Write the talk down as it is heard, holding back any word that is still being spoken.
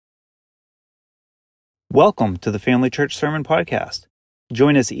Welcome to the Family Church Sermon Podcast.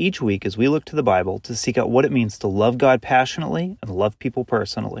 Join us each week as we look to the Bible to seek out what it means to love God passionately and love people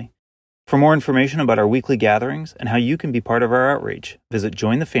personally. For more information about our weekly gatherings and how you can be part of our outreach, visit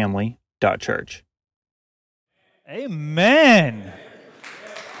jointhefamily.church. Amen.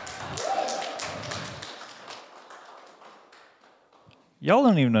 Y'all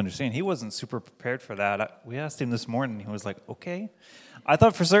don't even understand. He wasn't super prepared for that. We asked him this morning. He was like, okay. I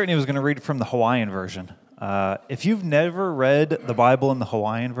thought for certain he was going to read from the Hawaiian version. If you've never read the Bible in the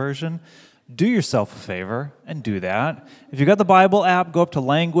Hawaiian version, do yourself a favor and do that. If you got the Bible app, go up to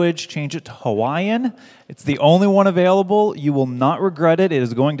language, change it to Hawaiian. It's the only one available. You will not regret it. It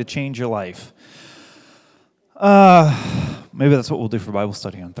is going to change your life. Maybe that's what we'll do for Bible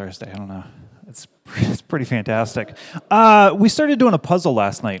study on Thursday. I don't know. It's pretty fantastic. We started doing a puzzle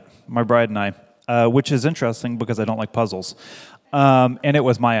last night, my bride and I, which is interesting because I don't like puzzles. And it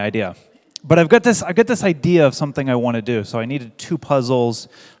was my idea. But I've got this idea of something I want to do. So I needed two puzzles.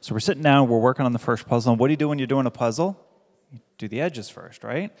 So we're sitting down, we're working on the first puzzle. And what do you do when you're doing a puzzle? You do the edges first,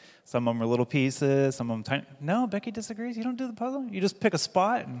 right? Some of them are little pieces, some of them tiny. No, Becky disagrees. You don't do the puzzle? You just pick a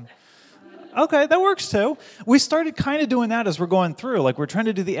spot and... Okay, that works too. We started kind of doing that as we're going through. Like we're trying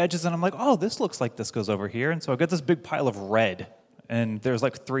to do the edges and I'm like, oh, this looks like this goes over here. And so I got this big pile of red. And there's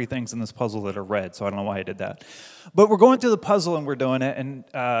like 3 things in this puzzle that are red, so I don't know why I did that. But we're going through the puzzle and we're doing it. And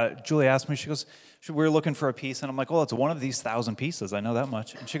Julie asked me, she goes, we're looking for a piece. And I'm like, well, it's one of these 1,000 pieces. I know that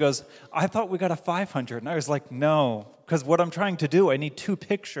much. And she goes, I thought we got a 500. And I was like, no, because what I'm trying to do, I need 2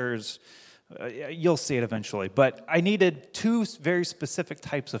 pictures. You'll see it eventually. But I needed 2 very specific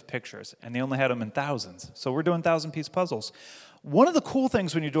types of pictures, and they only had them in thousands. So we're doing 1,000-piece puzzles. One of the cool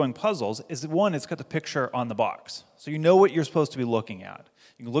things when you're doing puzzles is, one, it's got the picture on the box. So you know what you're supposed to be looking at.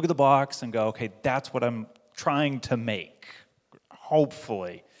 You can look at the box and go, okay, that's what I'm trying to make,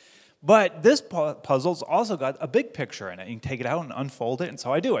 hopefully. But this puzzle's also got a big picture in it. You can take it out and unfold it, and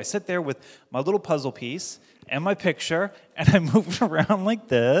so I do. I sit there with my little puzzle piece and my picture, and I move it around like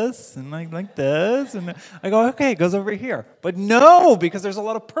this, and like this, and I go, okay, it goes over here. But no, because there's a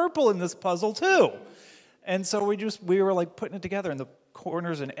lot of purple in this puzzle too. And so we were like putting it together, and the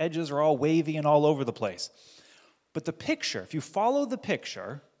corners and edges are all wavy and all over the place. But the picture, if you follow the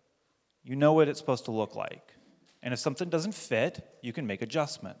picture, you know what it's supposed to look like. And if something doesn't fit, you can make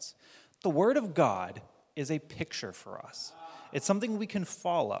adjustments. The Word of God is a picture for us. It's something we can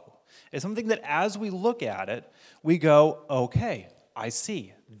follow. It's something that as we look at it, we go, okay, I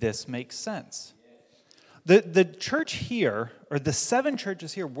see. This makes sense. The church here, or the 7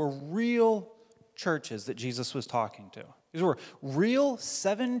 churches here, were real churches that Jesus was talking to. These were real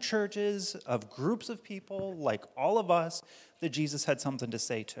 7 churches of groups of people like all of us that Jesus had something to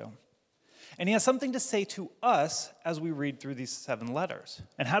say to. And he has something to say to us as we read through these 7 letters.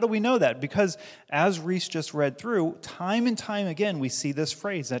 And how do we know that? Because as Reese just read through, time and time again, we see this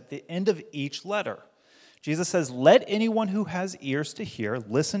phrase at the end of each letter. Jesus says, let anyone who has ears to hear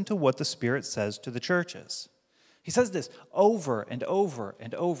listen to what the Spirit says to the churches. He says this over and over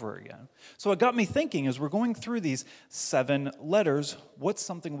and over again. So it got me thinking as we're going through these 7 letters, what's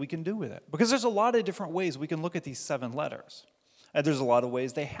something we can do with it? Because there's a lot of different ways we can look at these 7 letters. And there's a lot of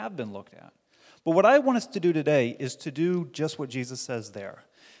ways they have been looked at. But what I want us to do today is to do just what Jesus says there.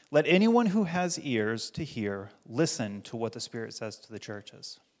 Let anyone who has ears to hear listen to what the Spirit says to the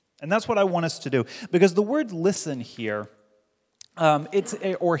churches. And that's what I want us to do. Because the word listen here,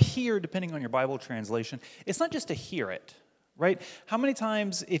 or hear, depending on your Bible translation, it's not just to hear it, right? How many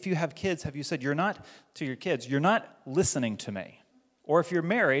times, if you have kids, have you said, you're not listening to me? Or if you're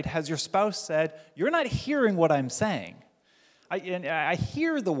married, has your spouse said, you're not hearing what I'm saying? I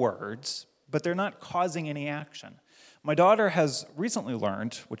hear the words, but they're not causing any action. My daughter has recently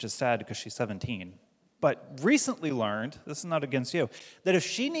learned, which is sad because she's 17, but recently learned, this is not against you, that if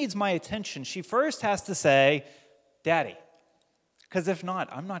she needs my attention, she first has to say, Daddy. Because if not,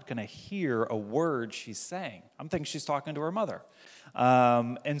 I'm not going to hear a word she's saying. I'm thinking she's talking to her mother.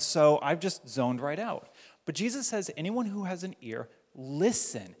 And so I've just zoned right out. But Jesus says, anyone who has an ear,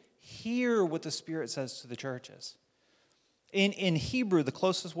 listen, hear what the Spirit says to the churches. In Hebrew, the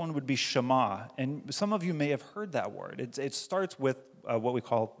closest one would be Shema, and some of you may have heard that word. It starts with what we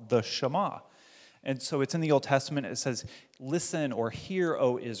call the Shema. And so it's in the Old Testament, it says, listen or hear,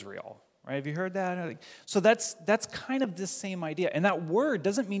 O Israel. Right? Have you heard that? So that's kind of this same idea. And that word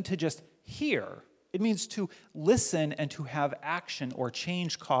doesn't mean to just hear. It means to listen and to have action or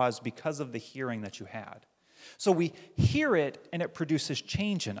change caused because of the hearing that you had. So we hear it, and it produces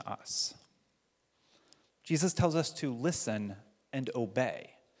change in us. Jesus tells us to listen and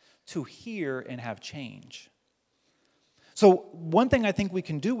obey, to hear and have change. So one thing I think we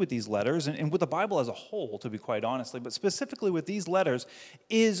can do with these letters, and with the Bible as a whole, to be quite honestly, but specifically with these letters,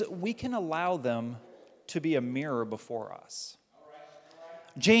 is we can allow them to be a mirror before us.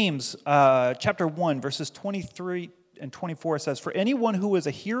 James chapter 1, verses 23 and 24 says, "For anyone who is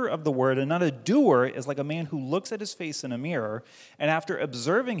a hearer of the word and not a doer is like a man who looks at his face in a mirror and after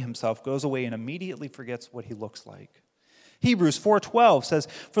observing himself goes away and immediately forgets what he looks like." Hebrews 4:12 says,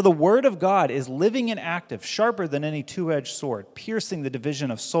 "For the word of God is living and active, sharper than any two-edged sword, piercing the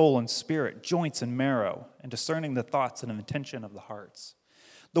division of soul and spirit, joints and marrow, and discerning the thoughts and intention of the hearts."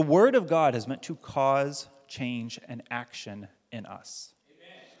 The word of God is meant to cause change and action in us.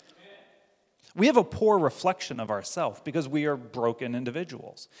 We have a poor reflection of ourselves because we are broken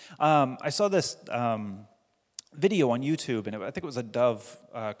individuals. I saw this video on YouTube, and I think it was a Dove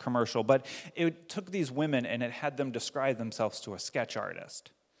commercial, but it took these women and it had them describe themselves to a sketch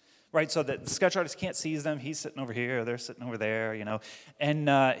artist, right? So that the sketch artist can't see them. He's sitting over here, they're sitting over there, and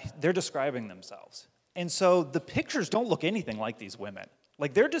they're describing themselves. And so the pictures don't look anything like these women.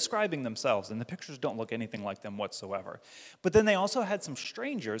 Like, they're describing themselves, and the pictures don't look anything like them whatsoever. But then they also had some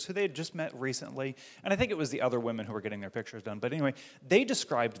strangers who they had just met recently, and I think it was the other women who were getting their pictures done. But anyway, they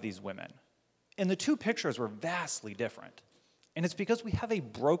described these women. And the two pictures were vastly different. And it's because we have a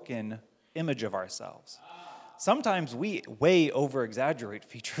broken image of ourselves. Sometimes we way over-exaggerate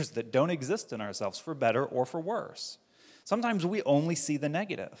features that don't exist in ourselves, for better or for worse. Sometimes we only see the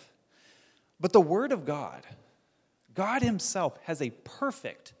negative. But the Word of God, God himself has a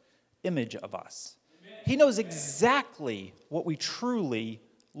perfect image of us. He knows exactly what we truly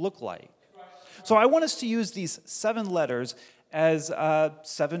look like. So I want us to use these 7 letters as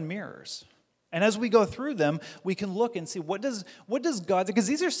 7 mirrors. And as we go through them, we can look and see what does God, because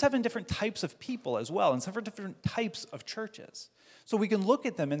these are 7 different types of people as well, and 7 different types of churches. So we can look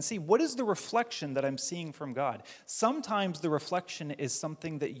at them and see, what is the reflection that I'm seeing from God? Sometimes the reflection is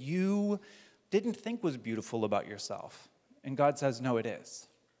something that you didn't think was beautiful about yourself. And God says, no, it is.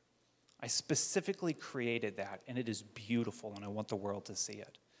 I specifically created that, and it is beautiful, and I want the world to see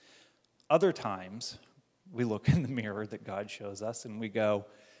it. Other times, we look in the mirror that God shows us, and we go,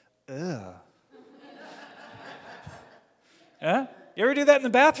 ugh. Yeah? You ever do that in the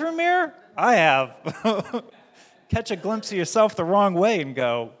bathroom mirror? I have. Catch a glimpse of yourself the wrong way and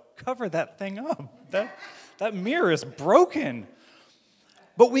go, cover that thing up. That mirror is broken.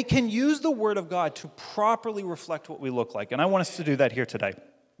 But we can use the Word of God to properly reflect what we look like. And I want us to do that here today.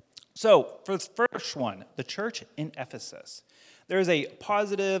 So, for the first one, the church in Ephesus. There is a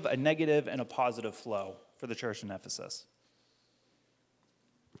positive, a negative, and a positive flow for the church in Ephesus.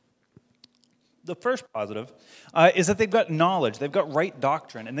 The first positive is that they've got knowledge, they've got right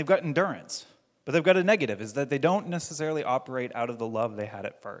doctrine, and they've got endurance. But they've got a negative, is that they don't necessarily operate out of the love they had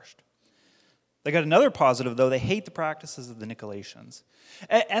at first. They got another positive, though. They hate the practices of the Nicolaitans.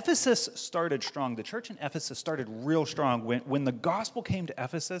 Ephesus started strong. The church in Ephesus started real strong. When the gospel came to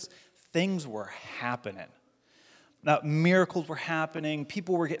Ephesus, things were happening. Now, miracles were happening.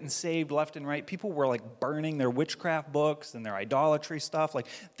 People were getting saved left and right. People were like burning their witchcraft books and their idolatry stuff. Like,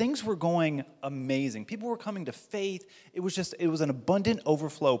 things were going amazing. People were coming to faith. It was an abundant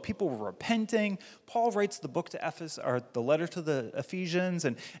overflow. People were repenting. Paul writes the book to Ephesus, or the letter to the Ephesians,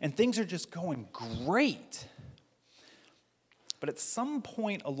 and things are just going great. But at some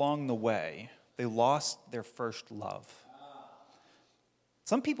point along the way, they lost their first love.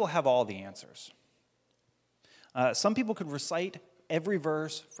 Some people have all the answers. Some people could recite every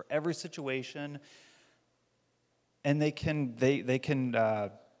verse for every situation, and they can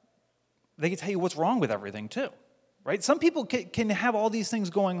tell you what's wrong with everything too, right? Some people can have all these things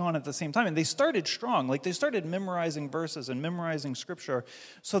going on at the same time, and they started strong, like they started memorizing verses and memorizing scripture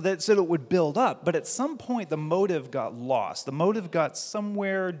so that it would build up. But at some point, the motive got lost. The motive got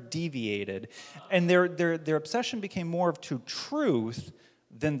somewhere deviated, and their obsession became more to truth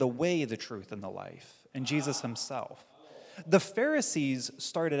than the way, the truth, and the life. And Jesus himself. The Pharisees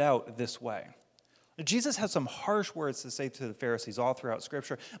started out this way. Jesus has some harsh words to say to the Pharisees all throughout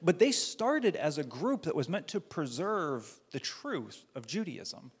Scripture, but they started as a group that was meant to preserve the truth of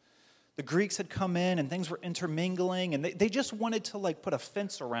Judaism. The Greeks had come in and things were intermingling, and they just wanted to put a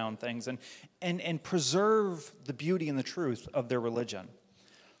fence around things and preserve the beauty and the truth of their religion.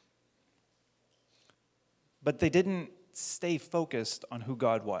 But they didn't stay focused on who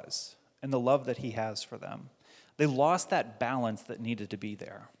God was and the love that he has for them. They lost that balance that needed to be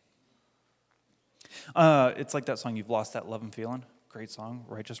there. It's like that song, You've Lost That Love and Feeling. Great song,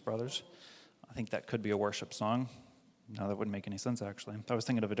 Righteous Brothers. I think that could be a worship song. No, that wouldn't make any sense, actually. I was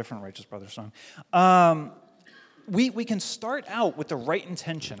thinking of a different Righteous Brothers song. We can start out with the right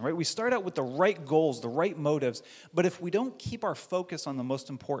intention, right? We start out with the right goals, the right motives, but if we don't keep our focus on the most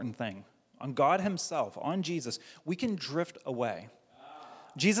important thing, on God himself, on Jesus, we can drift away.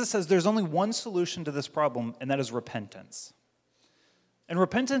 Jesus says there's only one solution to this problem, and that is repentance. And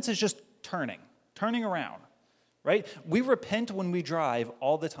repentance is just turning around, right? We repent when we drive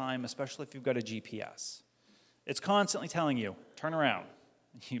all the time, especially if you've got a GPS. It's constantly telling you, turn around.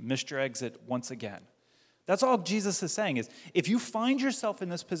 You missed your exit once again. That's all Jesus is saying is, if you find yourself in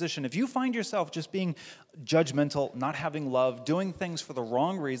this position, if you find yourself just being judgmental, not having love, doing things for the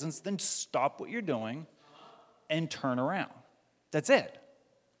wrong reasons, then stop what you're doing and turn around. That's it.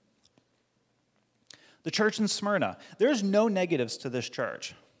 The church in Smyrna, there's no negatives to this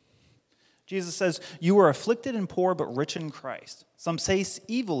church. Jesus says, you are afflicted and poor, but rich in Christ. Some say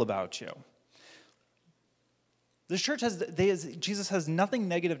evil about you. This church Jesus has nothing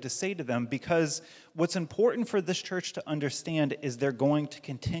negative to say to them because what's important for this church to understand is they're going to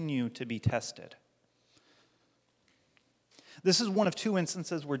continue to be tested. This is one of two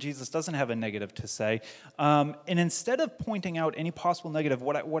instances where Jesus doesn't have a negative to say. And instead of pointing out any possible negative,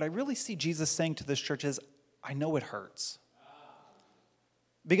 what I really see Jesus saying to this church is, I know it hurts.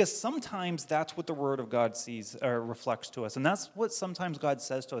 Because sometimes that's what the Word of God sees or reflects to us. And that's what sometimes God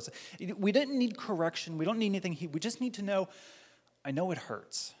says to us. We didn't need correction. We don't need anything. We just need to know, I know it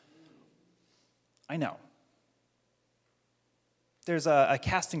hurts. I know. There's a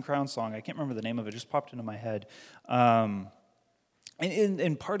Casting Crown song. I can't remember the name of it. It just popped into my head. And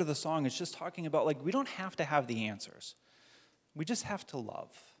part of the song is just talking about, like, we don't have to have the answers. We just have to love.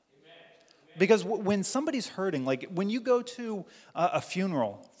 Because when somebody's hurting, like when you go to a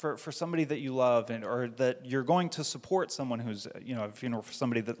funeral for somebody that you love, or that you're going to support someone who's, a funeral for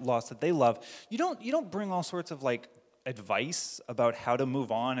somebody that lost that they love, you don't bring all sorts of like advice about how to move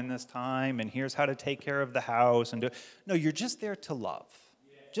on in this time, and here's how to take care of the house, no, you're just there to love,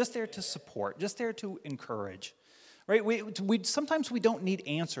 just there to support, just there to encourage, right? We sometimes we don't need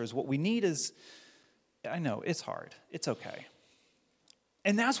answers. What we need is, I know it's hard, it's okay.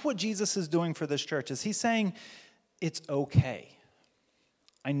 And that's what Jesus is doing for this church, is he's saying, it's okay.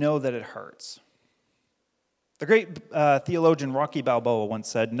 I know that it hurts. The great theologian Rocky Balboa once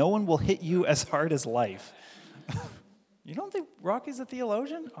said, no one will hit you as hard as life. You don't think Rocky's a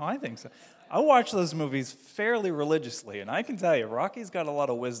theologian? Oh, I think so. I watch those movies fairly religiously, and I can tell you, Rocky's got a lot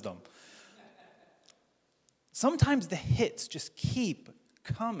of wisdom. Sometimes the hits just keep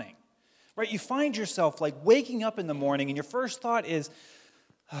coming, right? You find yourself like waking up in the morning, and your first thought is,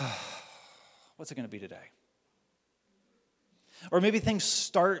 what's it going to be today? Or maybe things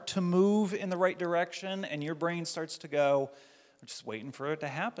start to move in the right direction and your brain starts to go, I'm just waiting for it to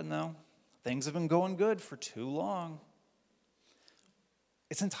happen though. Things have been going good for too long.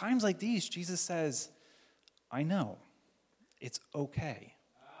 It's in times like these, Jesus says, I know, it's okay.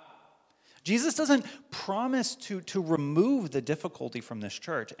 Jesus doesn't promise to remove the difficulty from this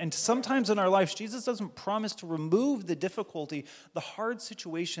church. And sometimes in our lives, Jesus doesn't promise to remove the difficulty, the hard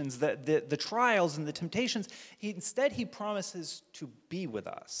situations, the trials and the temptations. Instead, he promises to be with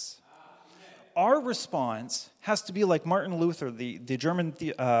us. Our response has to be like Martin Luther, the German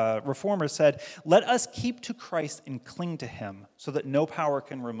reformer, said, let us keep to Christ and cling to him so that no power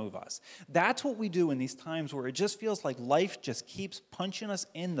can remove us. That's what we do in these times where it just feels like life just keeps punching us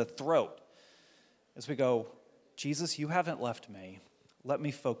in the throat. As we go, Jesus, you haven't left me. Let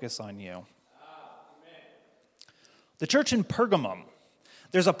me focus on you. The church in Pergamum,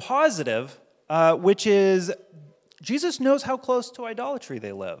 there's a positive, which is Jesus knows how close to idolatry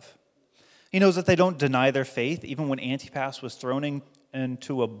they live. He knows that they don't deny their faith, even when Antipas was thrown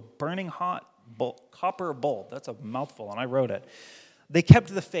into a burning hot copper bowl. That's a mouthful, and I wrote it. They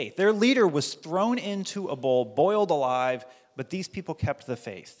kept the faith. Their leader was thrown into a bowl, boiled alive, but these people kept the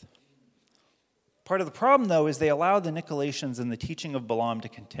faith. Part of the problem, though, is they allow the Nicolaitans and the teaching of Balaam to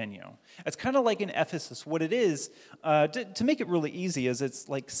continue. It's kind of like in Ephesus. What it is, to make it really easy, is it's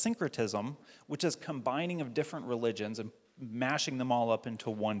like syncretism, which is combining of different religions and mashing them all up into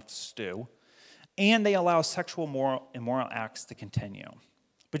one stew. And they allow sexual immoral acts to continue.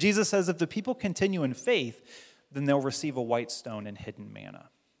 But Jesus says if the people continue in faith, then they'll receive a white stone and hidden manna.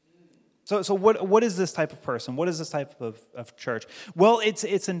 So what is this type of person? What is this type of church? Well, it's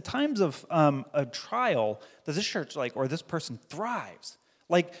in times of a trial that this church, or this person thrives.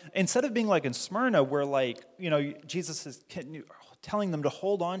 Like, instead of being like in Smyrna, where Jesus is telling them to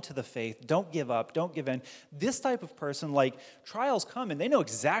hold on to the faith, don't give up, don't give in. This type of person, trials come and they know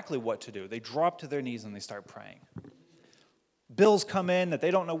exactly what to do. They drop to their knees and they start praying. bills come in that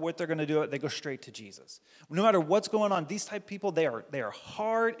they don't know what they're going to do, they go straight to Jesus. No matter what's going on, these type of people, they are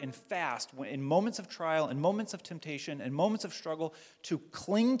hard and fast in moments of trial, in moments of temptation, in moments of struggle to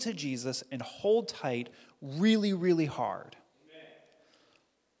cling to Jesus and hold tight really, really hard.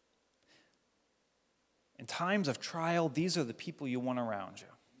 In times of trial, these are the people you want around you.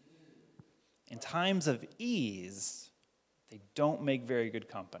 In times of ease, they don't make very good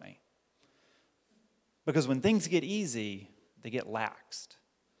company. Because when things get easy, they get laxed.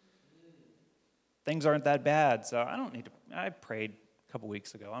 Things aren't that bad, so I don't need to. I prayed a couple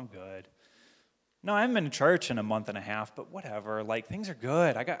weeks ago. I'm good. No, I haven't been to church in a month and a half, but whatever. Like, things are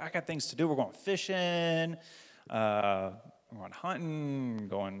good. I got things to do. We're going fishing. We're going hunting,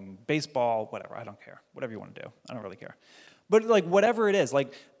 going baseball, whatever. I don't care. Whatever you want to do. I don't really care. But like whatever it is,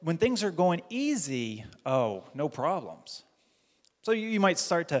 like when things are going easy, oh, no problems. So you might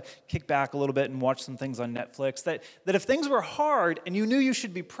start to kick back a little bit and watch some things on Netflix that if things were hard and you knew you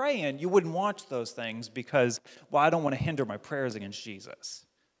should be praying, you wouldn't watch those things because, well, I don't want to hinder my prayers against Jesus.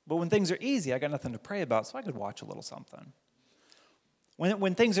 But when things are easy, I got nothing to pray about, so I could watch a little something.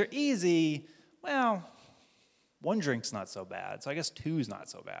 When things are easy, well, one drink's not so bad, so I guess two's not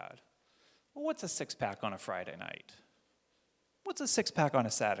so bad. Well, what's a six-pack on a Friday night? What's a six-pack on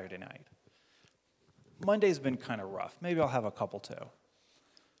a Saturday night? Monday's been kind of rough. Maybe I'll have a couple too.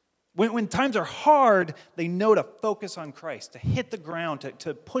 When times are hard, they know to focus on Christ, to hit the ground,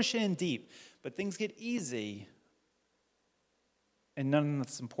 to push in deep. But things get easy, and none of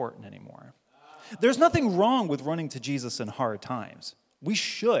that's important anymore. There's nothing wrong with running to Jesus in hard times. We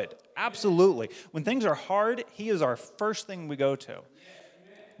should, absolutely. When things are hard, he is our first thing we go to.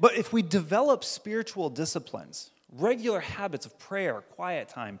 But if we develop spiritual disciplines, regular habits of prayer, quiet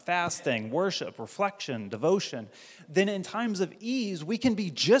time, fasting, worship, reflection, devotion, then in times of ease, we can be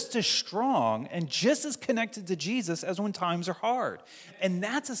just as strong and just as connected to Jesus as when times are hard. And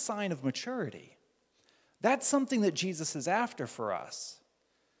that's a sign of maturity. That's something that Jesus is after for us.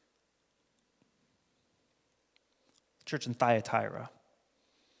 Church in Thyatira.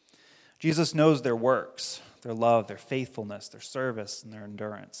 Jesus knows their works, their love, their faithfulness, their service, and their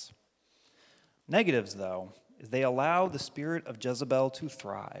endurance. Negatives, though, is they allow the spirit of Jezebel to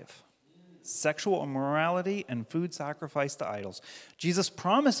thrive. Sexual immorality and food sacrifice to idols. Jesus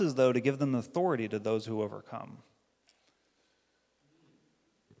promises, though, to give them authority to those who overcome.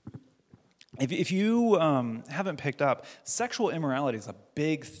 If you haven't picked up, sexual immorality is a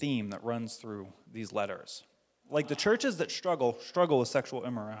big theme that runs through these letters. Like the churches that struggle with sexual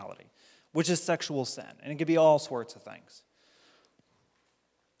immorality, which is sexual sin. And it can be all sorts of things.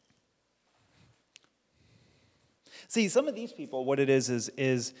 See, some of these people, what it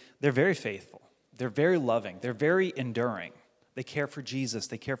is they're very faithful. They're very loving. They're very enduring. They care for Jesus.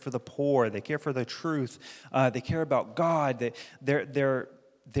 They care for the poor. They care for the truth. They care about God. They're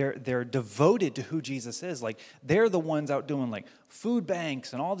devoted to who Jesus is. Like, they're the ones out doing like food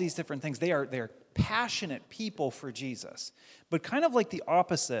banks and all these different things. They're passionate people for Jesus. But kind of like the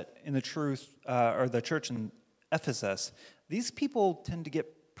opposite in the truth or the church in Ephesus, these people tend to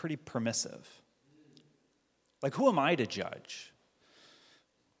get pretty permissive. Like, who am I to judge?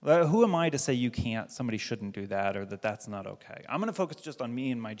 Who am I to say you can't, somebody shouldn't do that, or that that's not okay? I'm going to focus just on me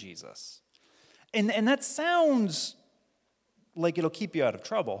and my Jesus. And that sounds like it'll keep you out of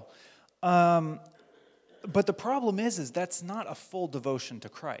trouble. But the problem is that's not a full devotion to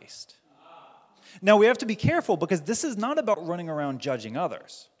Christ. Now, we have to be careful because this is not about running around judging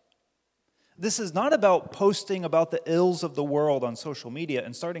others. This is not about posting about the ills of the world on social media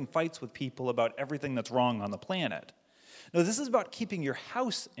and starting fights with people about everything that's wrong on the planet. No, this is about keeping your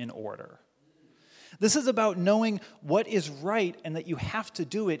house in order. This is about knowing what is right and that you have to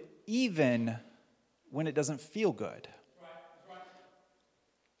do it even when it doesn't feel good.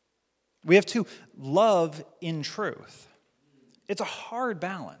 We have to love in truth. It's a hard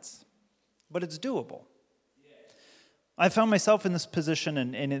balance, but it's doable. I found myself in this position,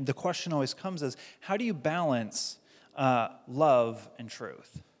 and the question always comes is, how do you balance love and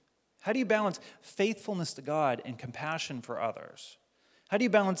truth? How do you balance faithfulness to God and compassion for others? How do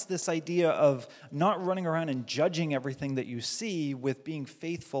you balance this idea of not running around and judging everything that you see with being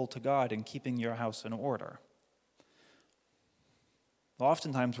faithful to God and keeping your house in order? Well,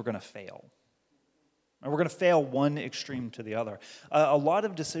 oftentimes we're going to fail. And we're going to fail one extreme to the other. A lot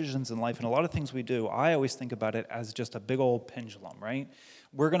of decisions in life and a lot of things we do, I always think about it as just a big old pendulum, right?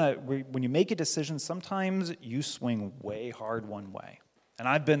 When you make a decision, sometimes you swing way hard one way. And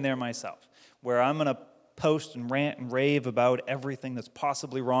I've been there myself, where I'm going to post and rant and rave about everything that's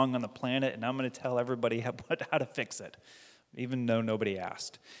possibly wrong on the planet, and I'm going to tell everybody how to fix it. even though nobody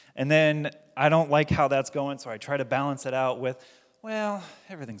asked. And then I don't like how that's going, so I try to balance it out with, well,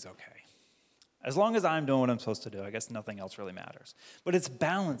 everything's okay. As long as I'm doing what I'm supposed to do, I guess nothing else really matters. But it's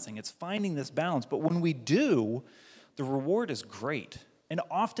balancing, it's finding this balance. But when we do, the reward is great. And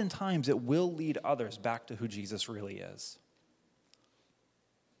oftentimes it will lead others back to who Jesus really is.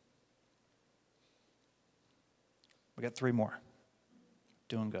 We got 3 more.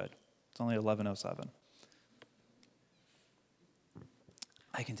 Doing good. It's only 11:07.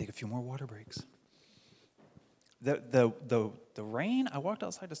 I can take a few more water breaks. The rain, I walked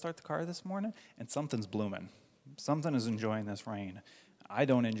outside to start the car this morning, and something's blooming. Something is enjoying this rain. I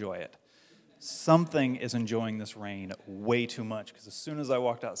don't enjoy it. Something is enjoying this rain way too much, because as soon as I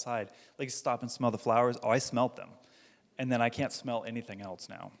walked outside, like stop and smell the flowers, I smelled them. And then I can't smell anything else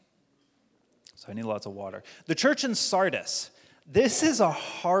now. So I need lots of water. The church in Sardis. This is a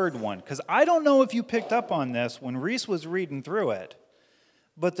hard one, because I don't know if you picked up on this when Reese was reading through it.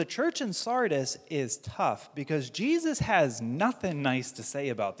 But the church in Sardis is tough because Jesus has nothing nice to say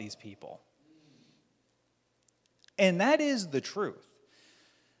about these people. And that is the truth.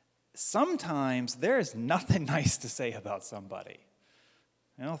 Sometimes there's nothing nice to say about somebody.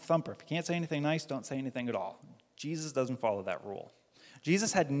 You know, thumper, if you can't say anything nice, don't say anything at all. Jesus doesn't follow that rule.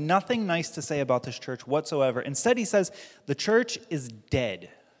 Jesus had nothing nice to say about this church whatsoever. Instead, he says, the church is dead.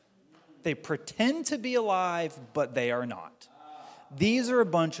 They pretend to be alive, but they are not. These are a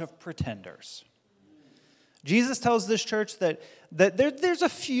bunch of pretenders. Jesus tells this church that there's a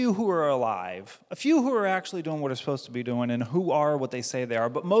few who are alive, a few who are actually doing what they're supposed to be doing and who are what they say they are,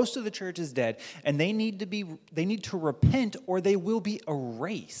 but most of the church is dead, and they need to repent or they will be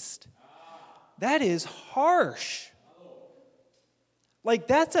erased. That is harsh. Like,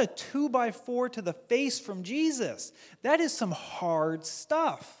 that's a 2x4 to the face from Jesus. That is some hard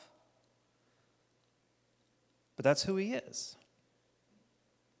stuff. But that's who he is.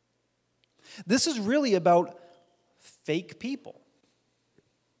 This is really about fake people.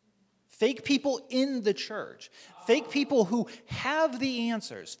 Fake people in the church. Fake people who have the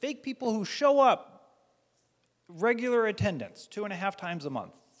answers. Fake people who show up regular attendance 2.5 times a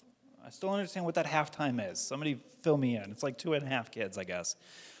month. I still don't understand what that halftime is. Somebody fill me in. It's like 2.5 kids, I guess.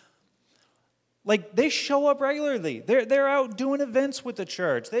 Like, they show up regularly. They're out doing events with the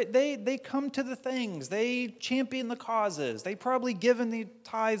church. They come to the things. They champion the causes. They probably give in the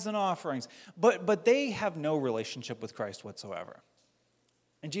tithes and offerings. But they have no relationship with Christ whatsoever.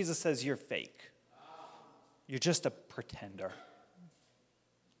 And Jesus says, you're fake. You're just a pretender.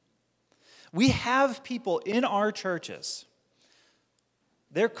 We have people in our churches.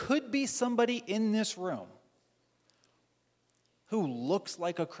 There could be somebody in this room who looks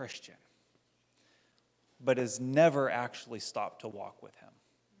like a Christian, but has never actually stopped to walk with him.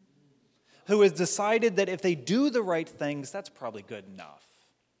 Who has decided that if they do the right things, that's probably good enough.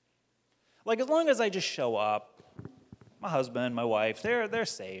 Like, as long as I just show up, my husband, my wife, they're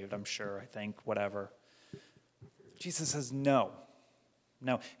saved, I'm sure, I think, whatever. Jesus says, no.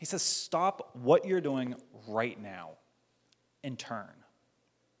 No. He says, stop what you're doing right now and turn.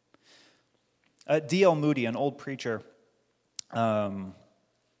 D.L. Moody, an old preacher,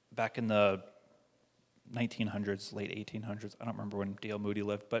 back in the 1900s, late 1800s. I don't remember when D.L. Moody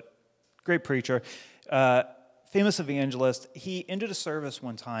lived, but great preacher, famous evangelist. He ended a service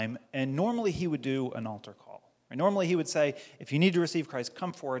one time, and normally he would do an altar call. And normally he would say, if you need to receive Christ,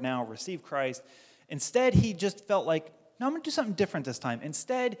 come forward now, receive Christ. Instead, he just felt like, no, I'm going to do something different this time.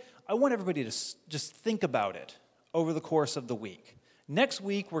 Instead, I want everybody to just think about it over the course of the week. Next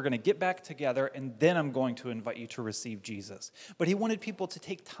week, we're going to get back together, and then I'm going to invite you to receive Jesus. But he wanted people to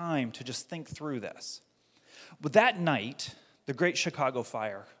take time to just think through this. But that night, the Great Chicago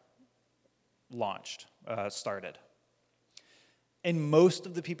Fire started. And most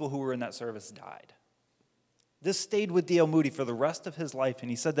of the people who were in that service died. This stayed with D.L. Moody for the rest of his life, and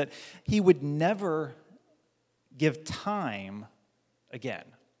he said that he would never give time again.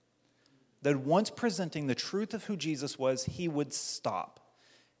 That once presenting the truth of who Jesus was, he would stop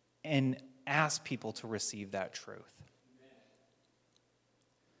and ask people to receive that truth.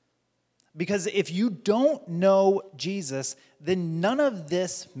 Because if you don't know Jesus, then none of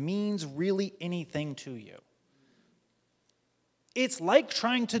this means really anything to you. It's like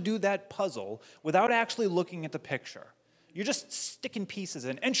trying to do that puzzle without actually looking at the picture. You're just sticking pieces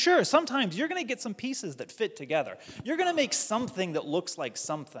in. And sure, sometimes you're going to get some pieces that fit together. You're going to make something that looks like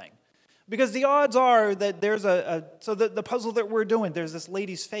something. Because the odds are that there's the puzzle that we're doing, there's this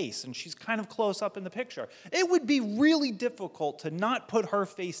lady's face, and she's kind of close up in the picture. It would be really difficult to not put her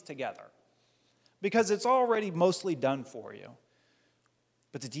face together, because it's already mostly done for you.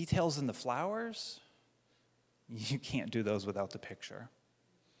 But the details in the flowers, You can't do those without the picture.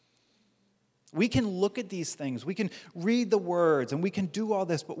 We can look at these things, we can read the words, and we can do all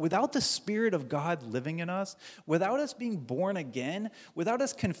this, but without the Spirit of God living in us, without us being born again, without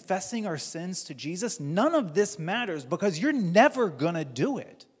us confessing our sins to Jesus, none of this matters because you're never going to do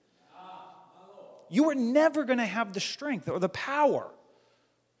it. You are never going to have the strength or the power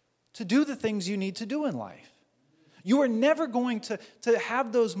to do the things you need to do in life. You are never going to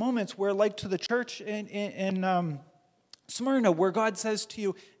have those moments where, like to the church in Smyrna, where God says to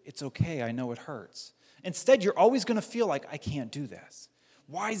you, it's okay, I know it hurts. Instead, you're always going to feel like, I can't do this.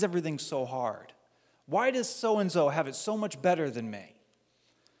 Why is everything so hard? Why does so-and-so have it so much better than me?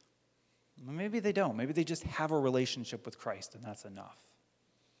 Well, maybe they don't. Maybe they just have a relationship with Christ, and that's enough.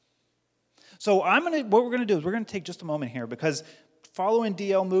 So what we're going to do is we're going to take just a moment here, because following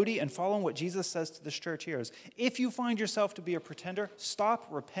D.L. Moody and following what Jesus says to this church here is, if you find yourself to be a pretender, stop,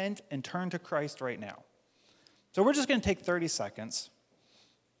 repent, and turn to Christ right now. So we're just going to take 30 seconds.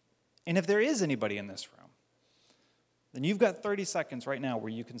 And if there is anybody in this room, then you've got 30 seconds right now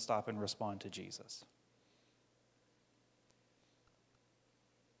where you can stop and respond to Jesus.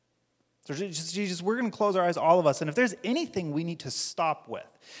 So Jesus, we're going to close our eyes, all of us, and if there's anything we need to stop with,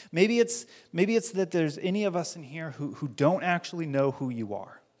 maybe it's that there's any of us in here who don't actually know who you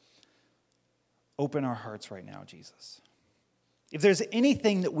are. Open our hearts right now, Jesus. If there's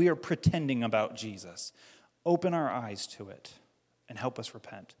anything that we are pretending about Jesus, open our eyes to it and help us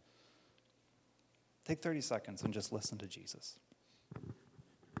repent. Take 30 seconds and just listen to Jesus.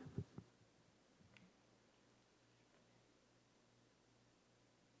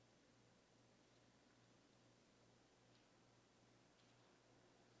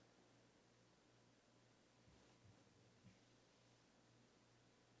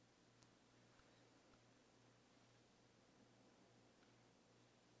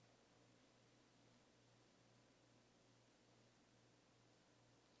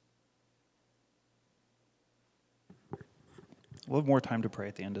 We'll have more time to pray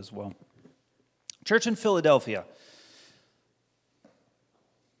at the end as well. Church in Philadelphia.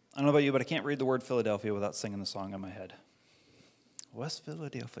 I don't know about you, but I can't read the word Philadelphia without singing the song in my head. West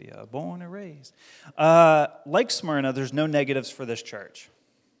Philadelphia, born and raised. Like Smyrna, there's no negatives for this church.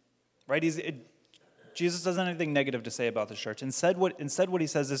 Right? Jesus doesn't have anything negative to say about this church. Instead, what he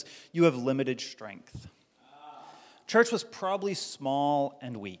says is, you have limited strength. Church was probably small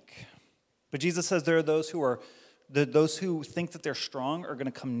and weak. But Jesus says there are those who think that they're strong are going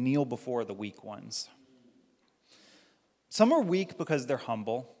to come kneel before the weak ones. Some are weak because they're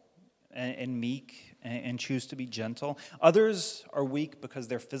humble and meek and choose to be gentle. Others are weak because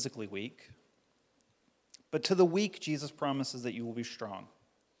they're physically weak. But to the weak, Jesus promises that you will be strong.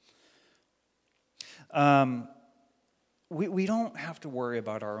 We don't have to worry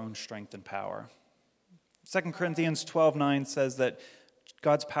about our own strength and power. 2 Corinthians 12:9 says that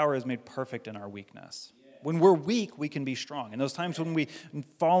God's power is made perfect in our weakness. When we're weak, we can be strong. And those times when we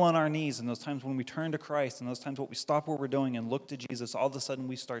fall on our knees, and those times when we turn to Christ, and those times when we stop what we're doing and look to Jesus, all of a sudden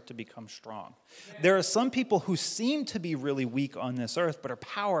we start to become strong. There are some people who seem to be really weak on this earth, but are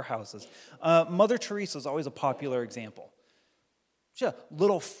powerhouses. Mother Teresa is always a popular example. She's a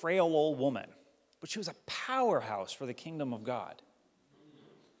little frail old woman, but she was a powerhouse for the kingdom of God.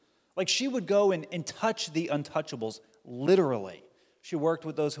 Like, she would go and touch the untouchables, literally. She worked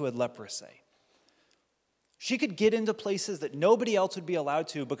with those who had leprosy. She could get into places that nobody else would be allowed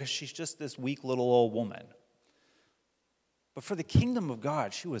to because she's just this weak little old woman. But for the kingdom of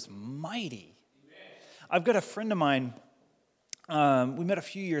God, she was mighty. Amen. I've got a friend of mine, we met a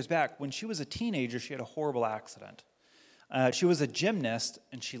few years back. When she was a teenager, she had a horrible accident. She was a gymnast,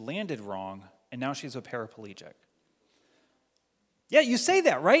 and she landed wrong, and now she's a paraplegic. Yeah, you say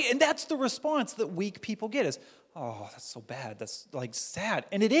that, right? And that's the response that weak people get is, oh, that's so bad. That's like sad.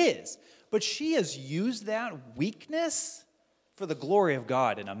 And it is. But she has used that weakness for the glory of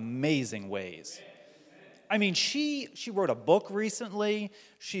God in amazing ways. I mean, she wrote a book recently.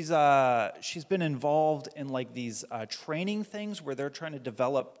 She's been involved in like these training things where they're trying to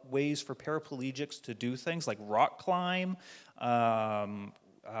develop ways for paraplegics to do things like rock climb,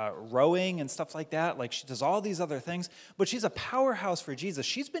 rowing and stuff like that. Like, she does all these other things, but she's a powerhouse for Jesus.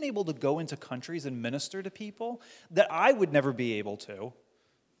 She's been able to go into countries and minister to people that I would never be able to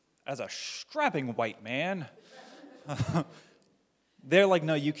as a strapping white man. They're like,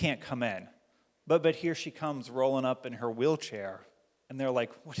 no, you can't come in. But here she comes rolling up in her wheelchair, and they're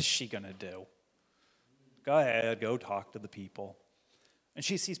like, what is she going to do? Go ahead, go talk to the people. And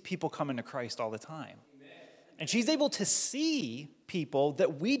she sees people coming to Christ all the time. And she's able to see people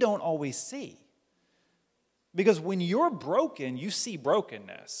that we don't always see. Because when you're broken, you see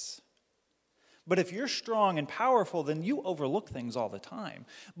brokenness. But if you're strong and powerful, then you overlook things all the time.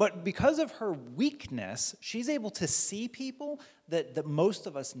 But because of her weakness, she's able to see people that most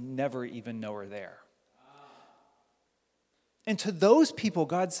of us never even know are there. And to those people,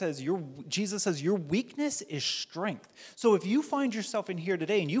 Jesus says, your weakness is strength. So if you find yourself in here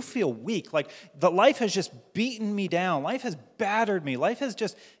today and you feel weak, like the life has just beaten me down, life has battered me, life has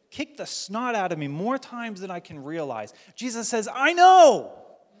just kicked the snot out of me more times than I can realize, Jesus says, I know.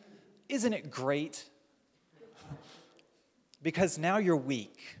 Isn't it great? Because now you're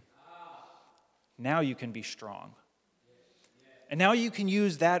weak. Now you can be strong. And now you can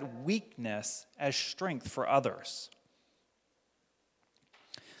use that weakness as strength for others.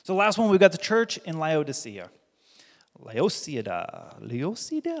 So last one, we've got the church in Laodicea. Laodicea.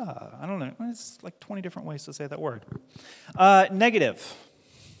 I don't know. It's like 20 different ways to say that word. Negative.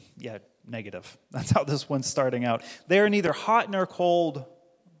 Yeah, negative. That's how this one's starting out. They are neither hot nor cold.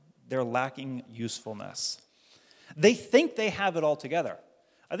 They're lacking usefulness. They think they have it all together.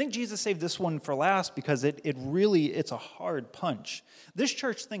 I think Jesus saved this one for last because it's a hard punch. This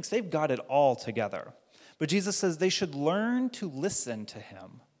church thinks they've got it all together. But Jesus says they should learn to listen to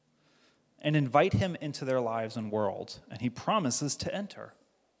him and invite him into their lives and world. And he promises to enter.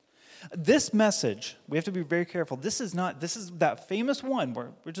 This message, we have to be very careful. This is that famous one.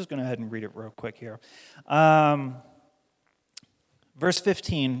 We're just going to go ahead and read it real quick here. Verse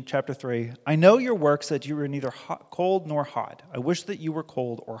 15, chapter 3. I know your works, that you are neither cold nor hot. I wish that you were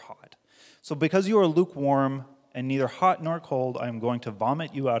cold or hot. So because you are lukewarm and neither hot nor cold, I am going to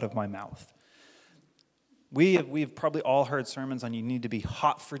vomit you out of my mouth. We've probably all heard sermons on you need to be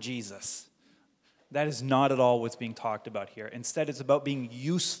hot for Jesus. That is not at all what's being talked about here. Instead, it's about being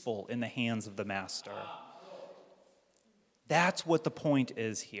useful in the hands of the master. That's what the point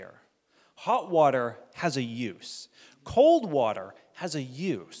is here. Hot water has a use. Cold water has a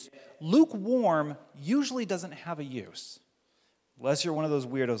use. Lukewarm usually doesn't have a use. Unless you're one of those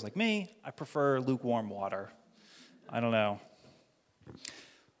weirdos like me, I prefer lukewarm water. I don't know.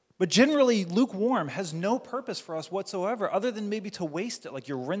 But generally, lukewarm has no purpose for us whatsoever other than maybe to waste it, like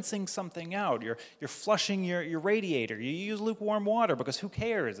you're rinsing something out, you're flushing your radiator. You use lukewarm water because who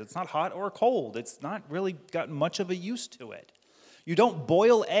cares? It's not hot or cold. It's not really got much of a use to it. You don't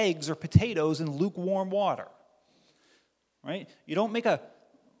boil eggs or potatoes in lukewarm water, right? You don't make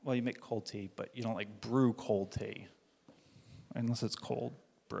you make cold tea, but you don't like brew cold tea, unless it's cold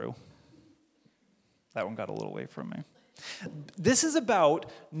brew. That one got a little away from me. This is about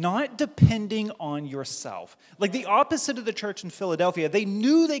not depending on yourself. Like the opposite of the church in Philadelphia, they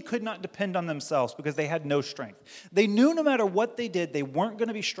knew they could not depend on themselves because they had no strength. They knew no matter what they did, they weren't going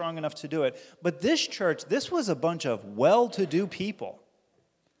to be strong enough to do it. But this church, this was a bunch of well-to-do people.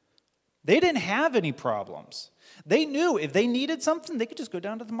 They didn't have any problems. They knew if they needed something, they could just go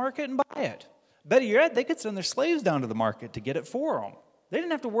down to the market and buy it. Better yet, they could send their slaves down to the market to get it for them. They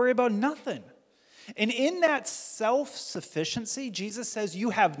didn't have to worry about nothing. And in that self-sufficiency, Jesus says, you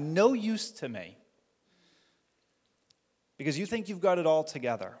have no use to me because you think you've got it all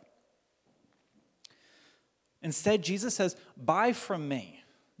together. Instead, Jesus says, buy from me.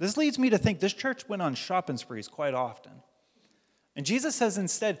 This leads me to think this church went on shopping sprees quite often. And Jesus says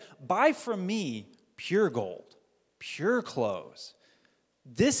instead, buy from me pure gold, pure clothes.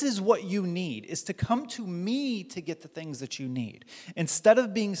 This is what you need, is to come to me to get the things that you need, instead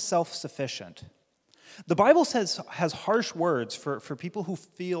of being self-sufficient. The Bible has harsh words for people who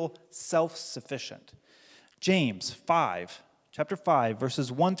feel self-sufficient. James chapter 5,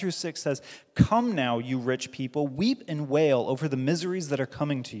 verses 1 through 6 says, come now, you rich people, weep and wail over the miseries that are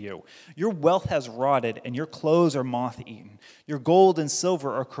coming to you. Your wealth has rotted, and your clothes are moth-eaten. Your gold and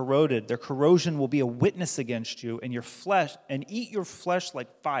silver are corroded. Their corrosion will be a witness against you, and eat your flesh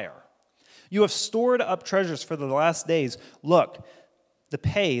like fire. You have stored up treasures for the last days. Look, the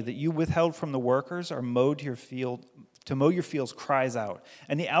pay that you withheld from the workers to mow your fields cries out,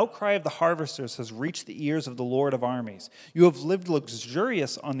 and the outcry of the harvesters has reached the ears of the Lord of armies. You have lived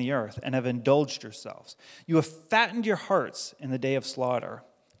luxurious on the earth and have indulged yourselves. You have fattened your hearts in the day of slaughter.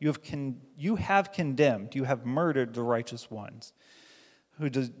 You have condemned, you have murdered the righteous ones who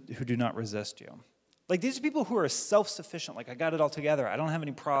do not resist you. Like, these are people who are self-sufficient. Like, I got it all together. I don't have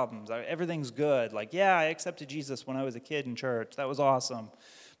any problems. Everything's good. Like, yeah, I accepted Jesus when I was a kid in church. That was awesome.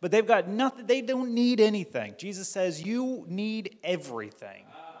 But they've got nothing. They don't need anything. Jesus says, you need everything.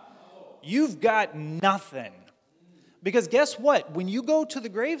 You've got nothing. Because guess what? When you go to the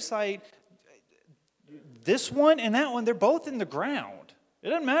gravesite, this one and that one, they're both in the ground.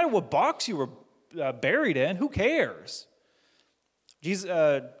 It doesn't matter what box you were buried in. Who cares?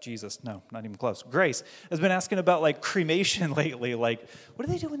 Jesus, no, not even close. Grace has been asking about like cremation lately. Like, what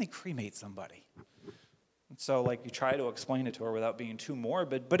do they do when they cremate somebody? And so like you try to explain it to her without being too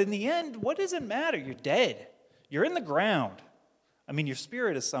morbid. But in the end, what does it matter? You're dead. You're in the ground. I mean, your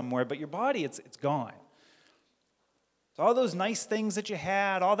spirit is somewhere, but your body, it's gone. So all those nice things that you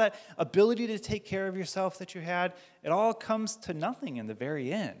had, all that ability to take care of yourself that you had, it all comes to nothing in the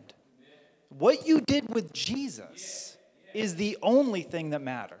very end. What you did with Jesus is the only thing that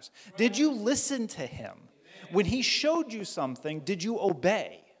matters. Did you listen to him? When he showed you something, did you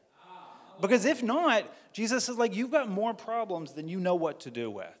obey? Because if not, Jesus is like, you've got more problems than you know what to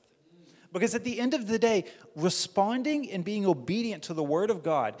do with. Because at the end of the day, responding and being obedient to the Word of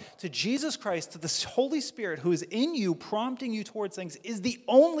God, to Jesus Christ, to the Holy Spirit who is in you, prompting you towards things, is the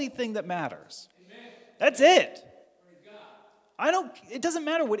only thing that matters. That's it. It doesn't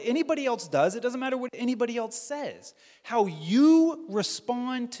matter what anybody else does. It doesn't matter what anybody else says. How you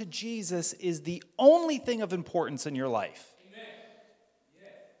respond to Jesus is the only thing of importance in your life.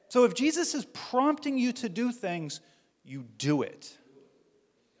 So if Jesus is prompting you to do things, you do it.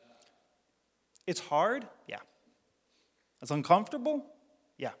 It's hard? Yeah. It's uncomfortable?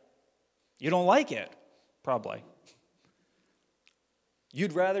 Yeah. You don't like it? Probably.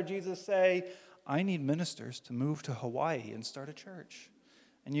 You'd rather Jesus say, I need ministers to move to Hawaii and start a church.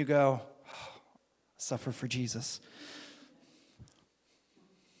 And you go, oh, suffer for Jesus.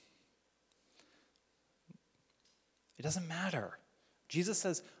 It doesn't matter. Jesus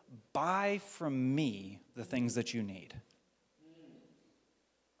says, buy from me the things that you need.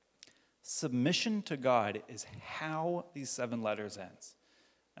 Submission to God is how these 7 letters ends.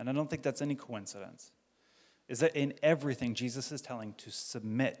 And I don't think that's any coincidence. Is that in everything, Jesus is telling to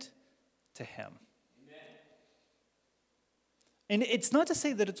submit to him. Amen. And it's not to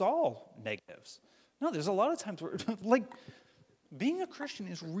say that it's all negatives. No, there's a lot of times where, like, being a Christian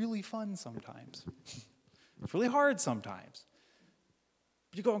is really fun sometimes. It's really hard sometimes.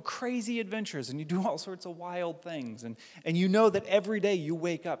 You go on crazy adventures and you do all sorts of wild things. And you know that every day you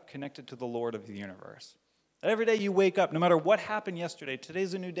wake up connected to the Lord of the universe. That every day you wake up, no matter what happened yesterday,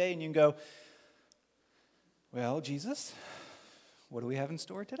 today's a new day, and you can go, well, Jesus, what do we have in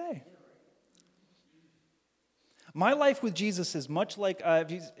store today? My life with Jesus is much like,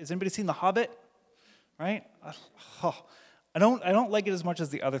 has anybody seen The Hobbit? Right? I don't like it as much as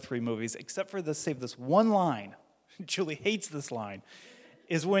the other 3 movies, except for this one line. Julie hates this line.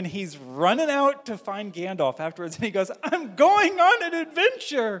 Is when he's running out to find Gandalf afterwards, and he goes, I'm going on an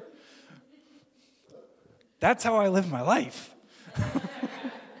adventure. That's how I live my life.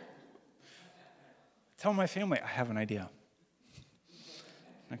 Tell my family, I have an idea.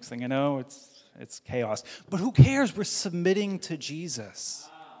 Next thing I know, it's chaos. But who cares? We're submitting to Jesus.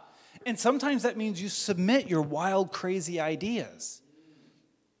 And sometimes that means you submit your wild, crazy ideas.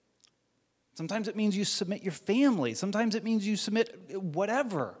 Sometimes it means you submit your family. Sometimes it means you submit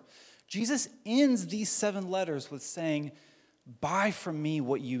whatever. Jesus ends these 7 letters with saying, buy from me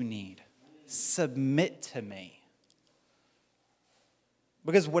what you need. Submit to me.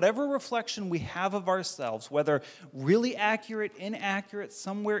 Because whatever reflection we have of ourselves, whether really accurate, inaccurate,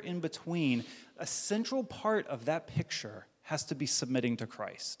 somewhere in between, a central part of that picture has to be submitting to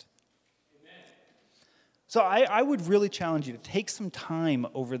Christ. Amen. So I would really challenge you to take some time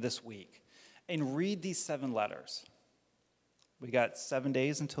over this week and read these 7 letters. We got 7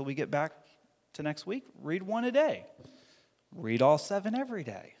 days until we get back to next week. Read 1 a day. Read all 7 every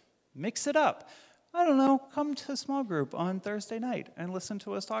day. Mix it up. I don't know, come to a small group on Thursday night and listen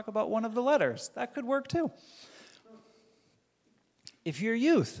to us talk about one of the letters. That could work too. If you're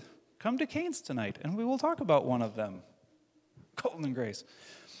youth, come to Canes tonight and we will talk about one of them. Colton and Grace.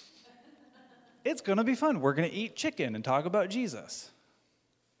 It's going to be fun. We're going to eat chicken and talk about Jesus.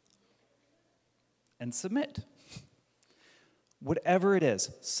 And submit. Whatever it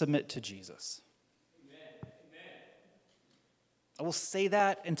is, submit to Jesus. Amen. I will say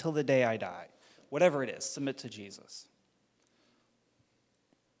that until the day I die. Whatever it is, submit to Jesus.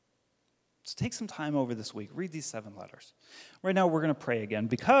 So take some time over this week. Read these 7 letters. Right now, we're going to pray again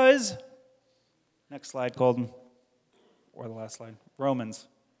because, next slide, Colton, or the last slide, Romans.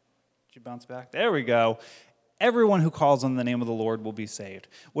 Did you bounce back? There we go. Everyone who calls on the name of the Lord will be saved.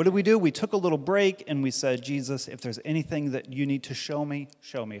 What did we do? We took a little break and we said, Jesus, if there's anything that you need to show me,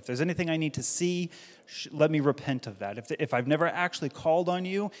 show me. If there's anything I need to see, let me repent of that. If I've never actually called on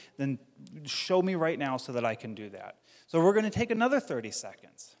you, then show me right now so that I can do that. So we're going to take another 30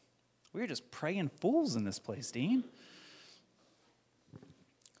 seconds. We're just praying fools in this place, Dean.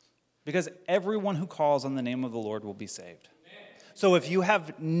 Because everyone who calls on the name of the Lord will be saved. So if you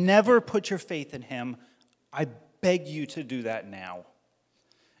have never put your faith in him, I beg you to do that now.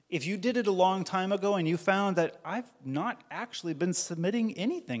 If you did it a long time ago and you found that I've not actually been submitting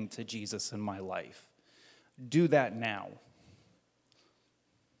anything to Jesus in my life, do that now.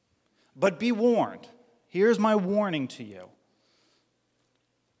 But be warned. Here's my warning to you.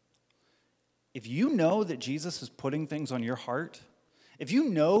 If you know that Jesus is putting things on your heart, if you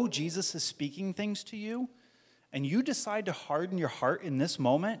know Jesus is speaking things to you, and you decide to harden your heart in this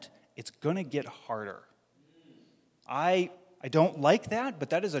moment, it's going to get harder. I don't like that, but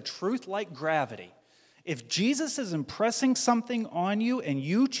that is a truth like gravity. If Jesus is impressing something on you and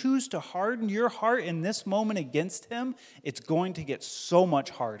you choose to harden your heart in this moment against him, it's going to get so much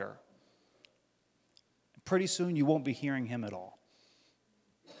harder. Pretty soon you won't be hearing him at all.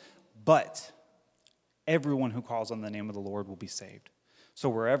 But everyone who calls on the name of the Lord will be saved. So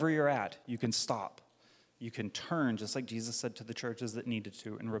wherever you're at, you can stop. You can turn, just like Jesus said to the churches that needed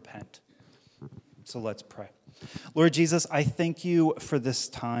to, and repent. So let's pray. Lord Jesus, I thank you for this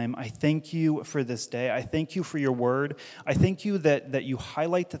time. I thank you for this day. I thank you for your word. I thank you that you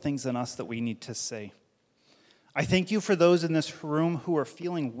highlight the things in us that we need to say. I thank you for those in this room who are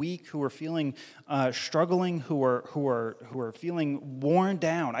feeling weak, who are feeling struggling, who are feeling worn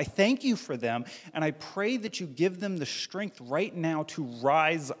down. I thank you for them, and I pray that you give them the strength right now to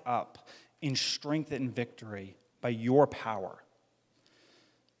rise up in strength and victory by your power.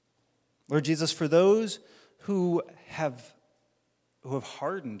 Lord Jesus, for those who have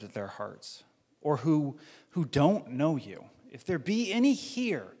hardened their hearts or who don't know you, if there be any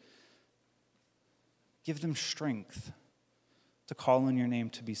here, give them strength to call on your name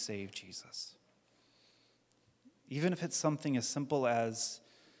to be saved, Jesus. Even if it's something as simple as,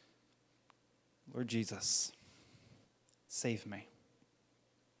 Lord Jesus, save me.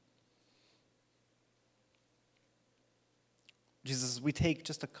 Jesus, we take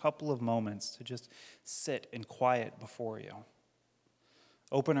just a couple of moments to just sit in quiet before you.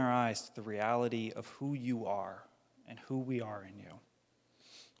 Open our eyes to the reality of who you are and who we are in you.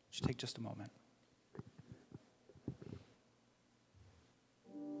 Just take just a moment.